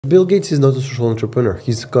Bill Gates is not a social entrepreneur.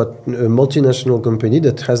 He's got a multinational company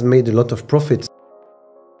that has made a lot of profits.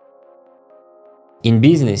 In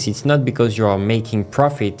business, it's not because you are making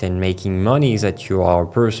profit and making money that you are a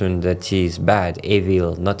person that is bad,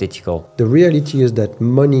 evil, not ethical. The reality is that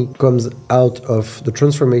money comes out of the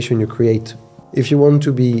transformation you create. If you want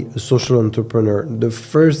to be a social entrepreneur, the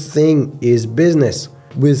first thing is business.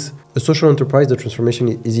 With a social enterprise, the transformation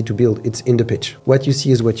is easy to build. It's in the pitch. What you see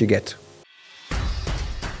is what you get.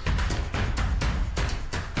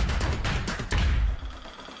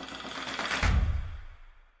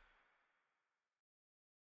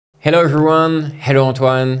 Hello everyone, hello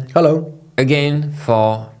Antoine. Hello. Again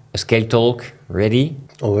for a scale talk, ready?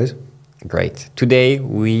 Always. Great. Today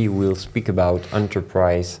we will speak about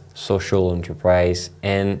enterprise, social enterprise,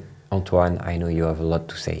 and Antoine, I know you have a lot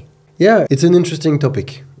to say. Yeah, it's an interesting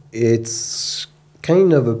topic. It's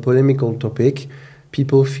kind of a polemical topic.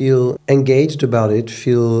 People feel engaged about it,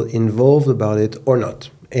 feel involved about it or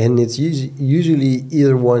not. And it's usually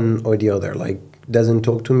either one or the other. Like, doesn't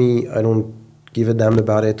talk to me, I don't give a damn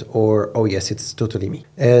about it, or, oh yes, it's totally me.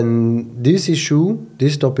 And this issue,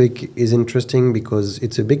 this topic is interesting because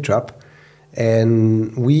it's a big trap.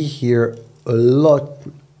 And we hear a lot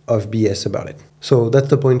of BS about it. So that's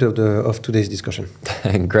the point of today's discussion.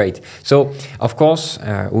 Great. So, of course,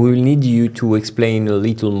 we will need you to explain a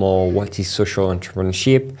little more what is social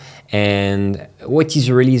entrepreneurship and what is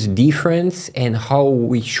really the difference and how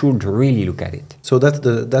we should really look at it. So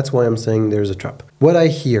that's why I'm saying there's a trap. What I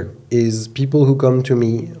hear is people who come to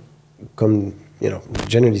me,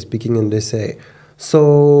 generally speaking, and they say,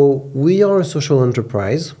 so we are a social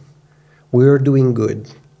enterprise, we're doing good,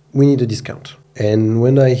 we need a discount. And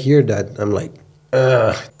when I hear that, I'm like,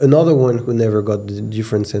 another one who never got the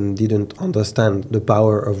difference and didn't understand the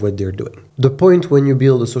power of what they're doing. The point when you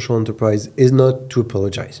build a social enterprise is not to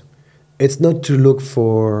apologize. It's not to look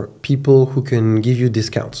for people who can give you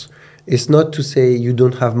discounts. It's not to say you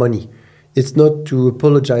don't have money. It's not to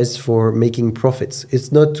apologize for making profits.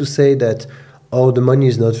 It's not to say that, oh, the money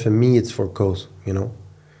is not for me, it's for cause,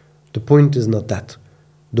 The point is not that.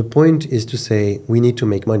 The point is to say we need to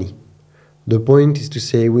make money. The point is to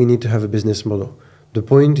say we need to have a business model. The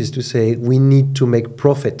point is to say we need to make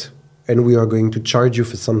profit and we are going to charge you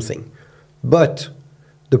for something. But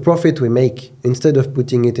the profit we make, instead of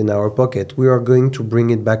putting it in our pocket, we are going to bring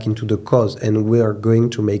it back into the cause and we are going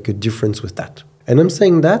to make a difference with that. And I'm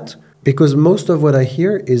saying that because most of what I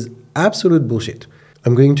hear is absolute bullshit.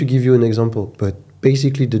 I'm going to give you an example, but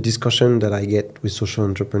basically the discussion that I get with social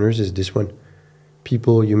entrepreneurs is this one.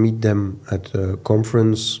 People, you meet them at a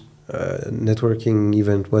conference, networking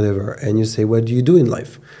event, whatever, and you say, what do you do in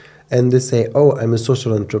life? And they say, oh, I'm a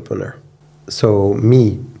social entrepreneur. So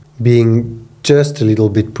me, being just a little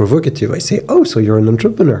bit provocative, I say, oh, so you're an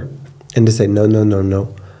entrepreneur. And they say, no,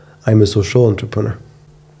 I'm a social entrepreneur.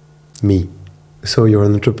 Me, so you're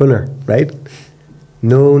an entrepreneur, right?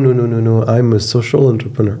 No, I'm a social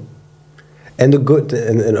entrepreneur. And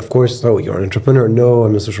and of course, oh, you're an entrepreneur. No,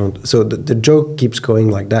 I'm a social. So the joke keeps going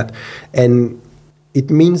like that. And it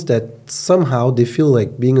means that somehow they feel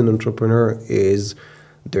like being an entrepreneur is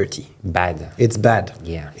dirty. Bad. It's bad.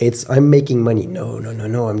 Yeah. I'm making money. No,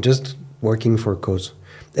 I'm just working for a cause.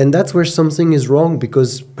 And that's where something is wrong,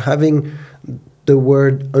 because having the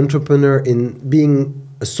word entrepreneur in being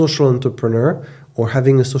a social entrepreneur or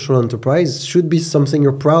having a social enterprise should be something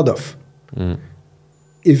you're proud of. Mm.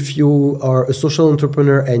 If you are a social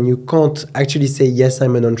entrepreneur and you can't actually say, yes,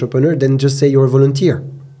 I'm an entrepreneur, then just say you're a volunteer.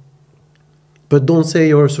 But don't say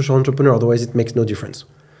you're a social entrepreneur, otherwise it makes no difference.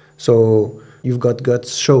 So you've got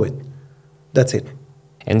guts, show it. That's it.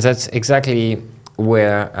 And that's exactly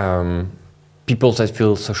where people that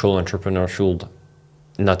feel social entrepreneur should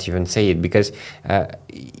not even say it, because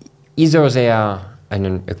either they are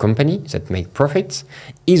a company that make profits,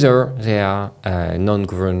 either they are a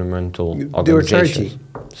non-governmental organization,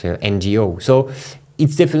 so NGO. So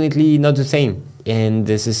it's definitely not the same. And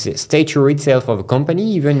this is a stature itself of a company.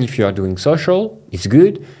 Even if you are doing social, it's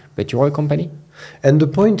good, but you're a company. And the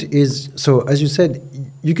point is, so as you said,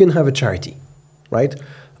 you can have a charity, right?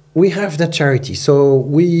 We have that charity, so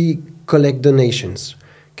we collect donations.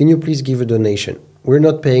 Can you please give a donation? We're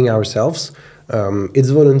not paying ourselves. It's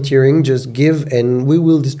volunteering, just give and we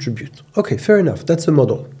will distribute. Okay, fair enough, that's a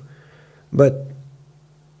model. But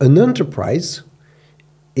an enterprise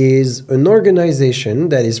is an organization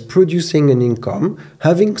that is producing an income,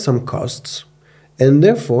 having some costs, and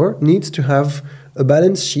therefore needs to have a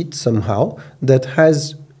balance sheet somehow that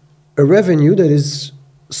has a revenue that is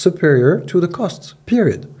superior to the costs,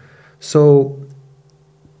 period. So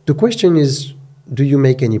the question is, do you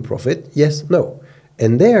make any profit? Yes, no.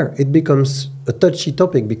 And there it becomes a touchy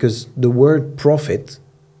topic because the word profit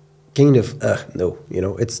kind of, no,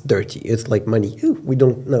 it's dirty. It's like money. Ooh, we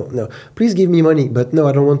don't, no. Please give me money, but no,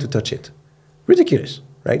 I don't want to touch it. Ridiculous,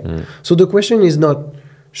 right? So the question is not,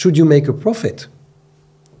 should you make a profit?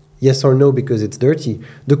 Yes or no, because it's dirty.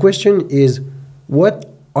 The question is,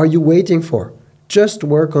 what are you waiting for? Just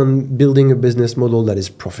work on building a business model that is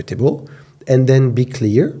profitable and then be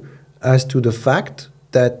clear as to the fact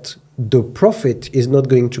that the profit is not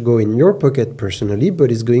going to go in your pocket personally, but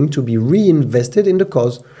is going to be reinvested in the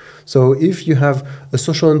cause. So if you have a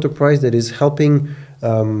social enterprise that is helping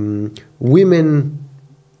women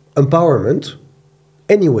empowerment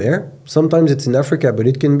anywhere, sometimes it's in Africa, but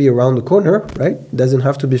it can be around the corner, right? It doesn't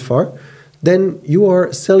have to be far. Then you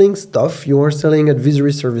are selling stuff, you are selling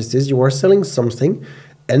advisory services, you are selling something,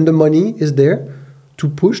 and the money is there to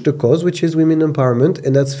push the cause, which is women empowerment,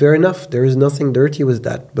 and that's fair enough. There is nothing dirty with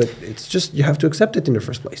that, but it's just you have to accept it in the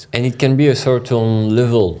first place. And it can be a certain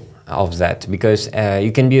level of that, because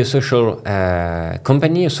you can be a social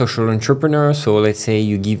company, a social entrepreneur. So let's say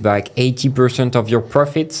you give back 80% of your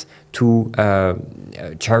profits to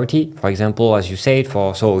charity, for example, as you said.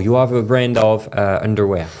 So you have a brand of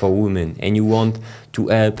underwear for women, and you want to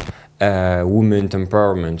help women's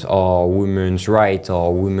empowerment or women's rights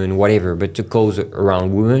or women whatever, but to cause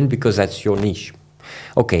around women because that's your niche.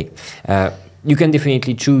 Okay. You can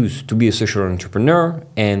definitely choose to be a social entrepreneur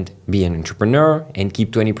and be an entrepreneur and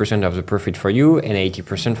keep 20% of the profit for you and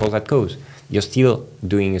 80% for that cause. You're still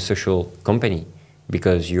doing a social company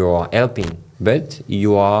because you are helping, but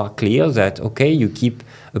you are clear that, okay, you keep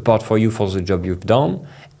a part for you for the job you've done,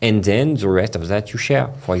 and then the rest of that you share.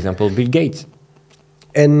 For example, Bill Gates.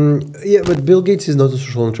 And yeah, but Bill Gates is not a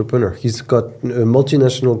social entrepreneur. He's got a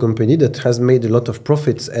multinational company that has made a lot of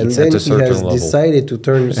profits, and It's then he has level. decided to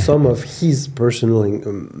turn some of his personal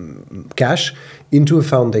cash into a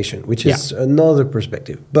foundation, which is another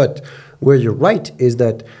perspective. But where you're right is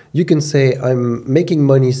that you can say, I'm making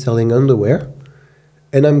money selling underwear,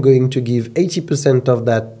 and I'm going to give 80% of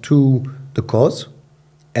that to the cause,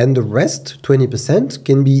 and the rest, 20%,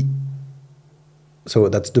 can be. So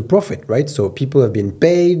that's the profit, right? So people have been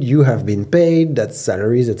paid, you have been paid, that's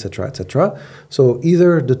salaries, etc., etc. So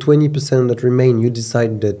either the 20% that remain, you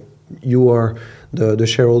decide that you are the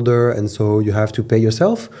shareholder, and so you have to pay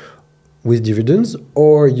yourself with dividends,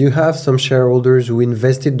 or you have some shareholders who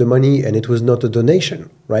invested the money and it was not a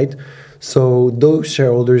donation, right? So those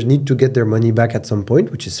shareholders need to get their money back at some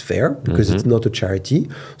point, which is fair because it's not a charity.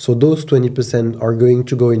 So those 20% are going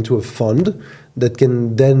to go into a fund that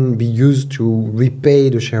can then be used to repay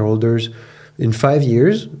the shareholders in 5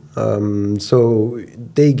 years. So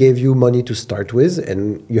they gave you money to start with,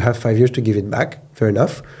 and you have 5 years to give it back. Fair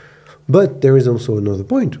enough. But there is also another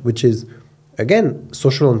point, which is, again,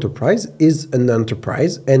 social enterprise is an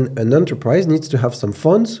enterprise, and an enterprise needs to have some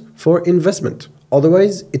funds for investment.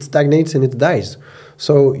 Otherwise, it stagnates and it dies.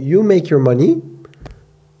 So you make your money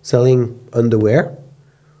selling underwear.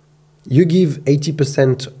 You give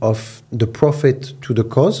 80% of the profit to the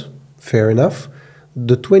cause. Fair enough.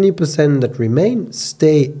 The 20% that remain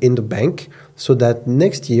stay in the bank so that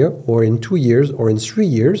next year or in 2 years or in 3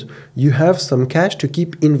 years, you have some cash to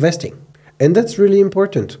keep investing. And that's really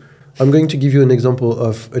important. I'm going to give you an example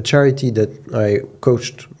of a charity that I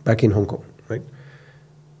coached back in Hong Kong, right?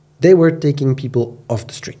 They were taking people off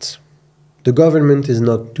the streets. The government is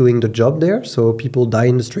not doing the job there, so people die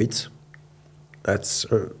in the streets. That's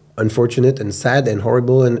unfortunate and sad and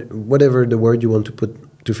horrible and whatever the word you want to put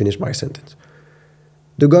to finish my sentence.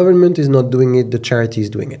 The government is not doing it, the charity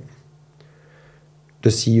is doing it. The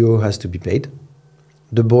CEO has to be paid.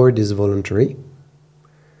 The board is voluntary.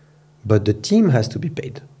 But the team has to be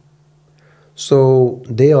paid. So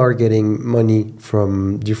they are getting money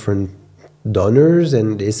from different donors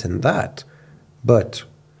and this and that, but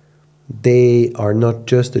they are not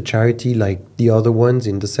just a charity like the other ones,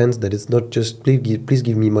 in the sense that it's not just please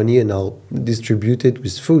give me money and I'll distribute it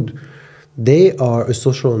with food. They are a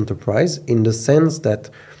social enterprise in the sense that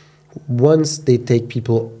once they take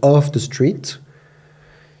people off the street,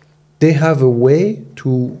 they have a way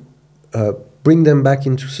to bring them back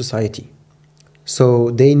into society. So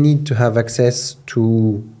they need to have access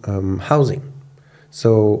to housing.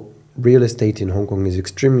 So real estate in Hong Kong is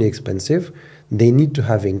extremely expensive. They need to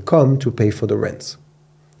have income to pay for the rents.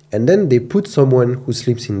 And then they put someone who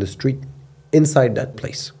sleeps in the street inside that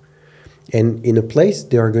place. And in a place,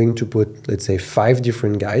 they are going to put, let's say, 5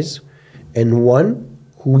 different guys, and one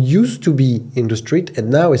who used to be in the street and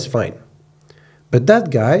now is fine. But that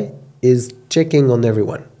guy is checking on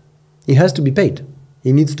everyone. He has to be paid.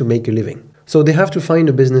 He needs to make a living. So they have to find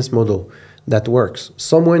a business model that works.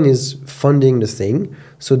 Someone is funding the thing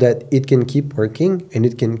so that it can keep working and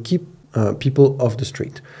it can keep people off the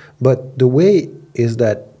street. But the way is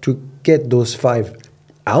that to get those 5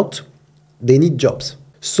 out, they need jobs.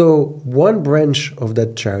 So one branch of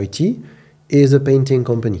that charity is a painting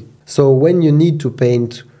company. So when you need to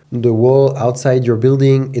paint the wall outside your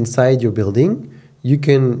building, inside your building, you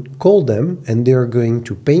can call them and they are going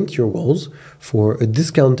to paint your walls for a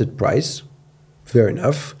discounted price. Fair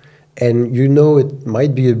enough. And you know it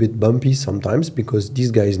might be a bit bumpy sometimes because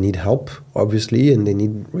these guys need help, obviously, and they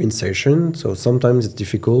need reinsertion. So sometimes it's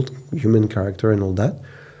difficult, human character and all that.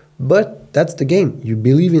 But that's the game. You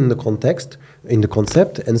believe in the context, in the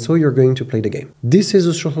concept, and so you're going to play the game. This is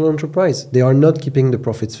a social enterprise. They are not keeping the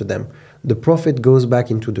profits for them. The profit goes back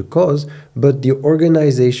into the cause, but the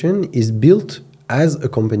organization is built as a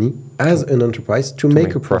company, as an enterprise, to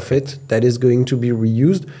make a profit that is going to be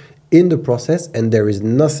reused in the process, and there is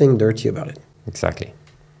nothing dirty about it. Exactly.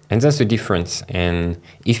 And that's the difference. And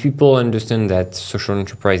if people understand that social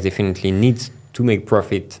enterprise definitely needs to make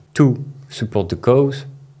profit to support the cause,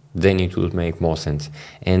 then it will make more sense.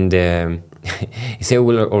 And they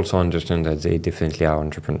will also understand that they definitely are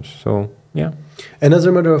entrepreneurs. So, yeah. And as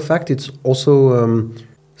a matter of fact, it's also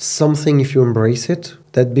something, if you embrace it,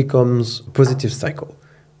 that becomes a positive cycle.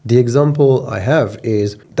 The example I have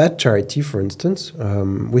is that charity, for instance,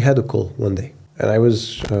 we had a call one day. And I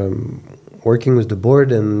was working with the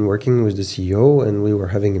board and working with the CEO, and we were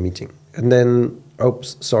having a meeting. And then,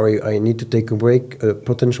 oops, sorry, I need to take a break. A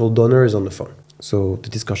potential donor is on the phone. So the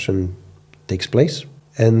discussion takes place.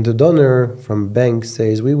 And the donor from bank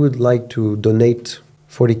says, we would like to donate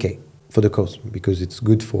 40K for the cause because it's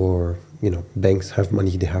good for, banks have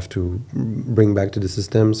money they have to bring back to the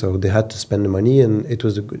system. So they had to spend the money and it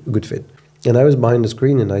was a good fit. And I was behind the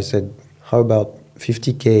screen and I said, how about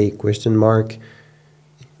 50K question mark,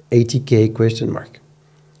 80K question mark?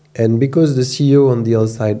 And because the CEO on the other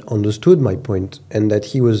side understood my point and that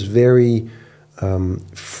he was very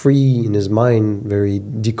free in his mind, very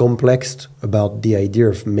decomplexed about the idea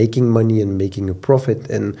of making money and making a profit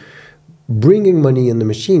and bringing money in the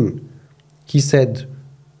machine, he said,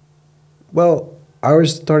 well, our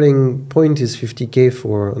starting point is 50K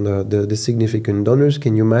for the significant donors.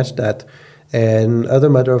 Can you match that? And as a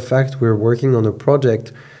matter of fact, we're working on a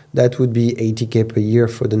project that would be 80K per year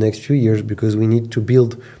for the next few years because we need to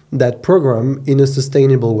build that program in a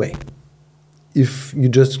sustainable way. If you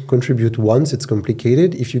just contribute once, it's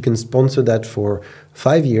complicated. If you can sponsor that for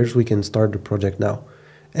 5 years, we can start the project now.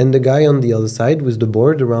 And the guy on the other side with the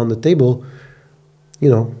board around the table,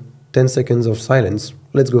 10 seconds of silence.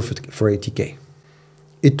 Let's go for 80K.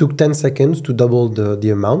 It took 10 seconds to double the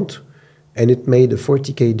amount, and it made a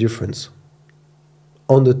 40K difference.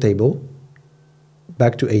 On the table,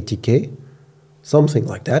 back to 80K, something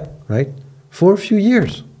like that, right? For a few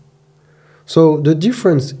years. So the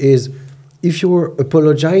difference is, if you're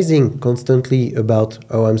apologizing constantly about,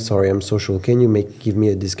 oh, I'm sorry, I'm social, can you give me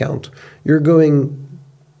a discount? You're going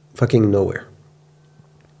fucking nowhere.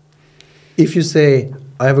 If you say,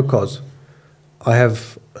 I have a cause, I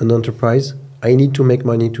have an enterprise, I need to make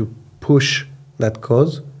money to push that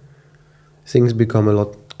cause, things become a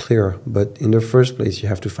lot clearer. But in the first place, you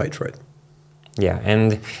have to fight for it. Yeah,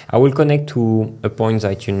 and I will connect to a point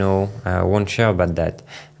that won't share about that.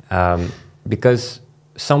 Because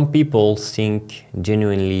some people think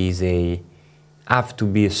genuinely they have to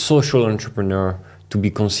be a social entrepreneur to be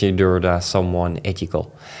considered as someone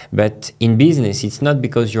ethical. But in business, it's not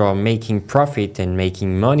because you are making profit and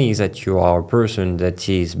making money that you are a person that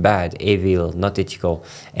is bad, evil, not ethical.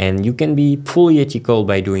 And you can be fully ethical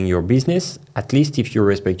by doing your business, at least if you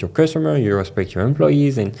respect your customer, you respect your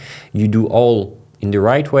employees, and you do all in the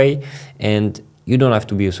right way. And you don't have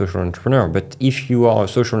to be a social entrepreneur. But if you are a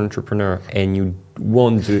social entrepreneur and you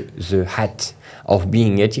want the hat of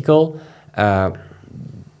being ethical,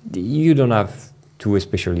 you don't have to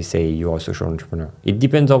especially say you are a social entrepreneur. It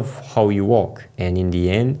depends on how you work. And in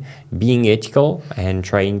the end, being ethical and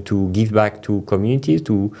trying to give back to communities,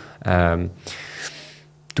 to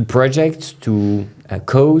projects, to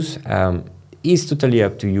cause, is totally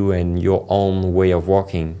up to you and your own way of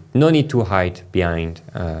working. No need to hide behind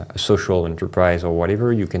a social enterprise or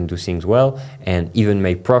whatever. You can do things well and even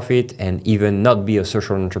make profit and even not be a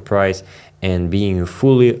social enterprise and being a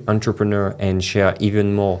fully entrepreneur and share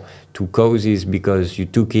even more to causes because you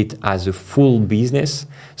took it as a full business.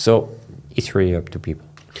 So it's really up to people.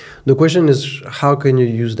 The question is, how can you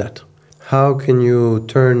use that? How can you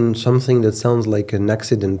turn something that sounds like an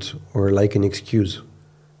accident or like an excuse?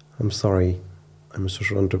 I'm sorry, I'm a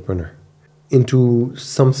social entrepreneur. Into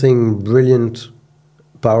something brilliant,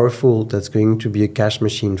 powerful, that's going to be a cash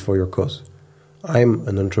machine for your cause. I'm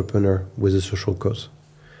an entrepreneur with a social cause.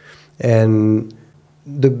 And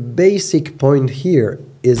the basic point here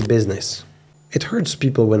is business. It hurts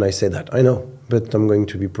people when I say that, I know, but I'm going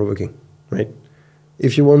to be provoking, right?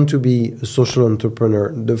 If you want to be a social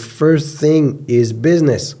entrepreneur, the first thing is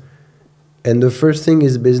business. And the first thing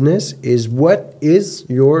is business is what is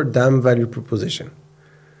your damn value proposition?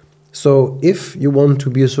 So if you want to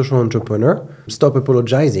be a social entrepreneur, stop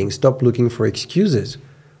apologizing, stop looking for excuses.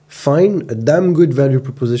 Find a damn good value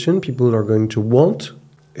proposition people are going to want,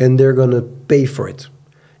 and they're going to pay for it.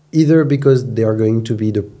 Either because they are going to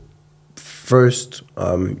be the first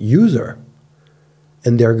user,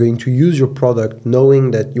 and they are going to use your product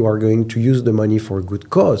knowing that you are going to use the money for a good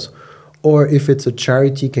cause. Or if it's a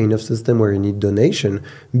charity kind of system where you need donation,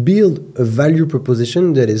 build a value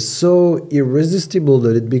proposition that is so irresistible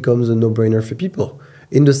that it becomes a no-brainer for people,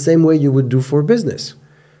 in the same way you would do for business.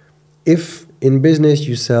 If in business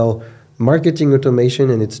you sell marketing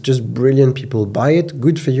automation and it's just brilliant, people buy it,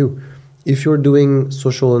 good for you. If you're doing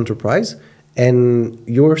social enterprise and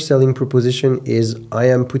your selling proposition is, I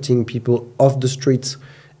am putting people off the streets,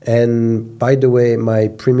 and by the way, my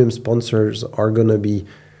premium sponsors are going to be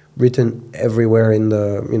written everywhere in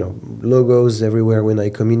the logos everywhere when I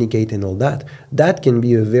communicate and all that, that can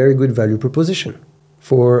be a very good value proposition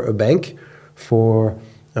for a bank, for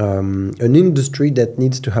an industry that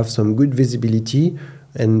needs to have some good visibility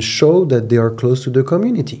and show that they are close to the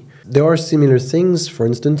community. There are similar things, for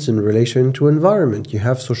instance, in relation to environment. You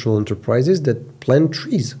have social enterprises that plant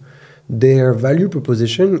trees. Their value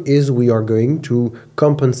proposition is, we are going to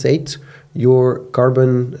compensate your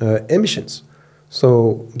carbon emissions.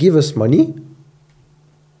 So give us money.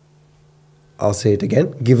 I'll say it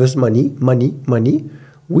again. Give us money, money, money.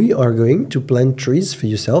 We are going to plant trees for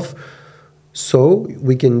yourself so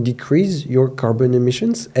we can decrease your carbon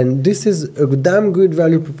emissions. And this is a damn good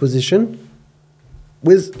value proposition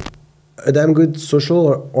with a damn good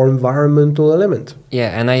social or environmental element.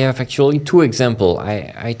 Yeah, and I have actually two examples.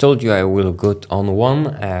 I told you I will go on one.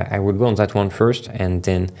 I will go on that one first and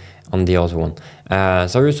then on the other one.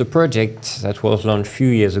 There is a project that was launched a few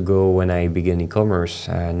years ago when I began e-commerce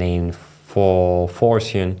named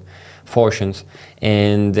Fortunes,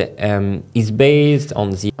 and it's based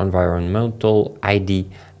on the environmental ID.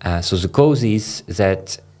 So the cause is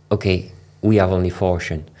that, okay, we have only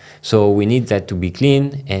Fortune. So we need that to be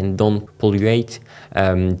clean and don't pollute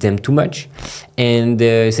them too much. And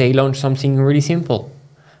they launched something really simple.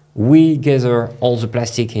 We gather all the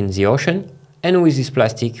plastic in the ocean, and with this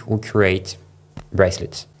plastic we create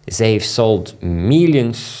bracelets. They've sold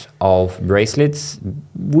millions of bracelets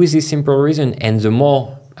with this simple reason, and the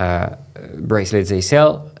more bracelets they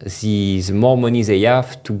sell, the more money they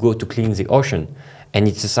have to go to clean the ocean. And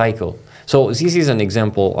it's a cycle. So this is an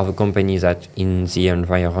example of a company that in the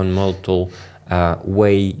environmental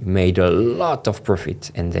way made a lot of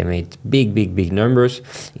profit, and they made big numbers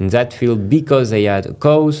in that field because they had a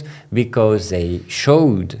cause, because they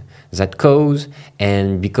showed that cause,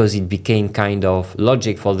 and because it became kind of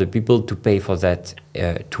logic for the people to pay for that,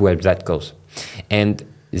 to help that cause. And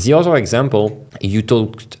the other example, you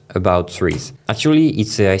talked about trees. Actually,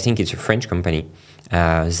 I think it's a French company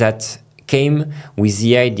that came with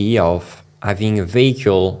the idea of having a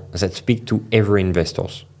vehicle that speaks to every investor.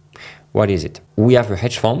 What is it? We have a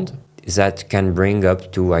hedge fund that can bring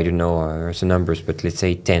up to, I don't know the numbers, but let's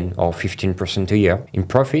say 10 or 15% a year in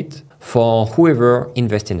profit for whoever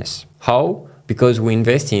invests in us. How? Because we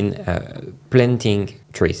invest in planting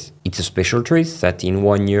trees. It's a special tree that in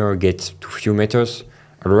 1 year gets to a few meters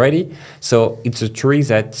already. So it's a tree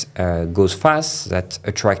that goes fast, that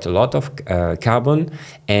attracts a lot of carbon,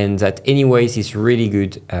 and that anyways is really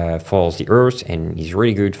good for the earth, and is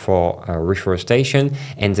really good for reforestation,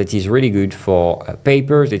 and that is really good for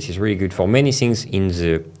paper, that is really good for many things in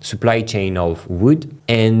the supply chain of wood.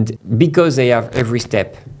 And because they have every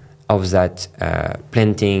step of that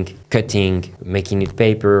planting, cutting, making it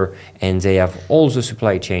paper, and they have all the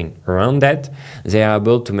supply chain around that, they are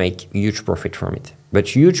able to make huge profit from it. But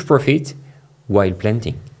huge profit while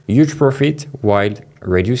planting, huge profit while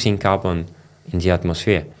reducing carbon in the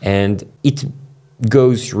atmosphere. And it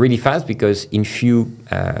goes really fast because in few,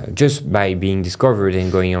 just by being discovered and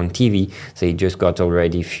going on TV, they just got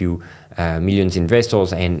already few millions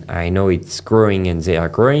investors, and I know it's growing and they are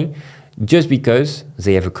growing just because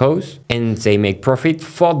they have a cause and they make profit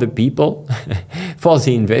for the people, for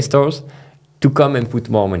the investors to come and put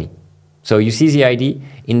more money. So you see the idea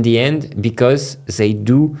in the end, because they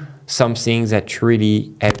do something that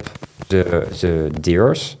really help the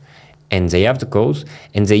earth, and they have the cause,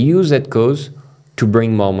 and they use that cause to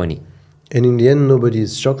bring more money. And in the end, nobody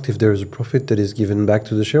is shocked if there is a profit that is given back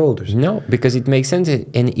to the shareholders. No, because it makes sense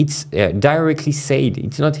and it's directly said.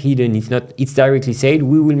 It's not hidden. It's directly said.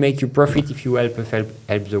 We will make you profit if you help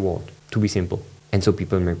the world. To be simple. And so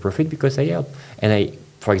people make profit because I help. And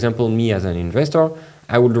for example, me as an investor,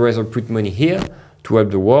 I would rather put money here to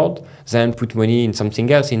help the world than put money in something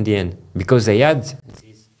else in the end, because they had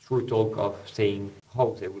this true talk of saying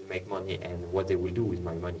how they will make money and what they will do with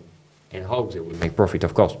my money. And how they will make profit,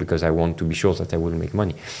 of course, because I want to be sure that I will make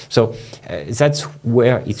money. So that's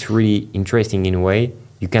where it's really interesting in a way.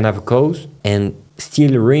 You can have a cause and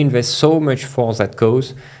still reinvest so much for that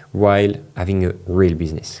cause while having a real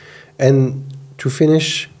business. And to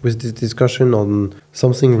finish with this discussion on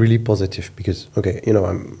something really positive, because, okay,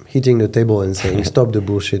 I'm hitting the table and saying stop the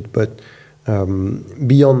bullshit, but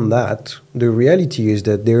beyond that, the reality is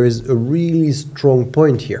that there is a really strong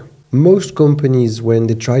point here. Most companies, when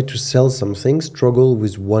they try to sell something, struggle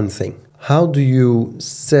with one thing. How do you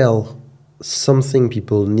sell something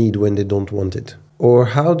people need when they don't want it? Or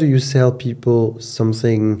how do you sell people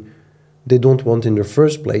something they don't want in the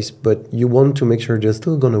first place, but you want to make sure they're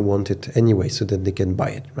still going to want it anyway so that they can buy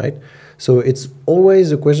it, right? So it's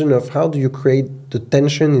always a question of how do you create the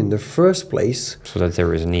tension in the first place so that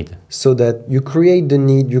there is a need. So that you create the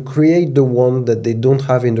need, you create the want that they don't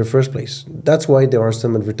have in the first place. That's why there are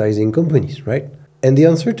some advertising companies, right? And the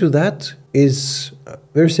answer to that is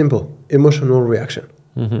very simple, emotional reaction.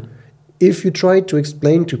 Mm-hmm. If you try to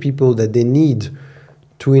explain to people that they need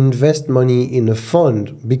to invest money in a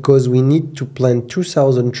fund because we need to plant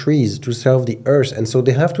 2,000 trees to save the earth, and so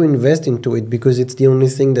they have to invest into it because it's the only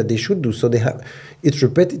thing that they should do. So it's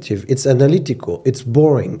repetitive, it's analytical, it's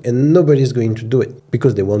boring, and nobody's going to do it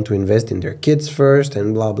because they want to invest in their kids first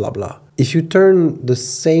and blah, blah, blah. If you turn the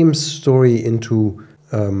same story into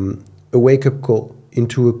a wake-up call,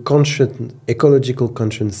 into a conscious, ecological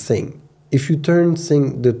conscious thing, if you turn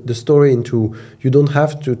the story into you don't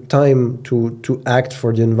have to time to act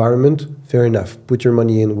for the environment, fair enough. Put your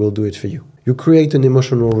money in, we'll do it for you. You create an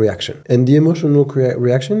emotional reaction. And the emotional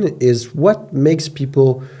reaction is what makes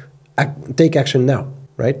people take action now,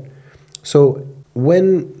 right? So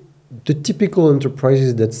when the typical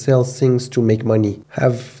enterprises that sell things to make money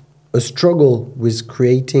have a struggle with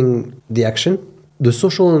creating the action, the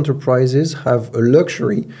social enterprises have a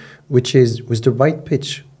luxury, which is with the right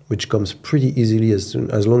pitch, which comes pretty easily as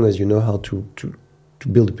long as you know how to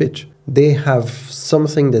build a pitch. They have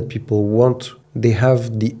something that people want. They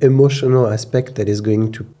have the emotional aspect that is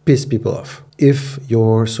going to piss people off. If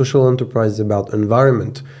your social enterprise is about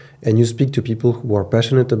environment and you speak to people who are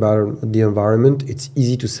passionate about the environment, it's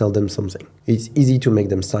easy to sell them something. It's easy to make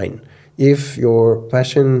them sign. If your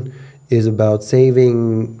passion is about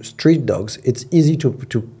saving street dogs, it's easy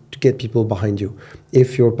to get people behind you.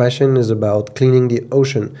 If your passion is about cleaning the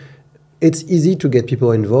ocean, it's easy to get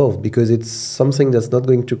people involved because it's something that's not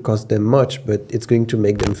going to cost them much, but it's going to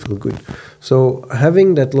make them feel good. So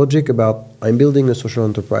having that logic about I'm building a social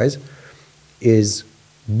enterprise is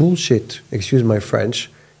bullshit, excuse my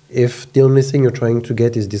French, if the only thing you're trying to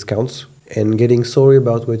get is discounts and getting sorry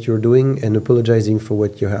about what you're doing and apologizing for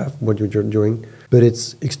what you're doing. But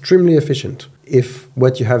it's extremely efficient if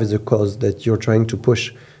what you have is a cause that you're trying to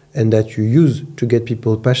push and that you use to get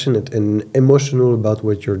people passionate and emotional about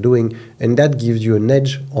what you're doing, and that gives you an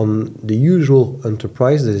edge on the usual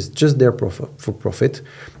enterprise that is just there for profit.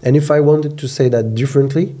 And if I wanted to say that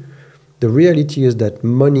differently, the reality is that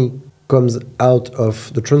money comes out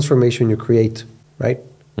of the transformation you create, right?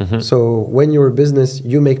 Mm-hmm. So when you're a business,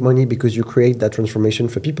 you make money because you create that transformation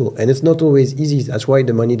for people, and it's not always easy. That's why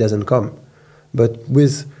the money doesn't come. But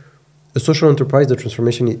with a social enterprise, the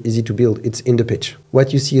transformation is easy to build. It's in the pitch.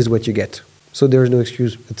 What you see is what you get. So there is no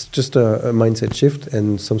excuse. It's just a mindset shift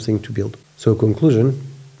and something to build. So conclusion,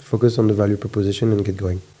 focus on the value proposition and get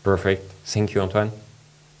going. Perfect. Thank you, Antoine.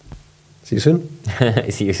 See you soon.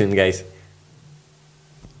 See you soon, guys.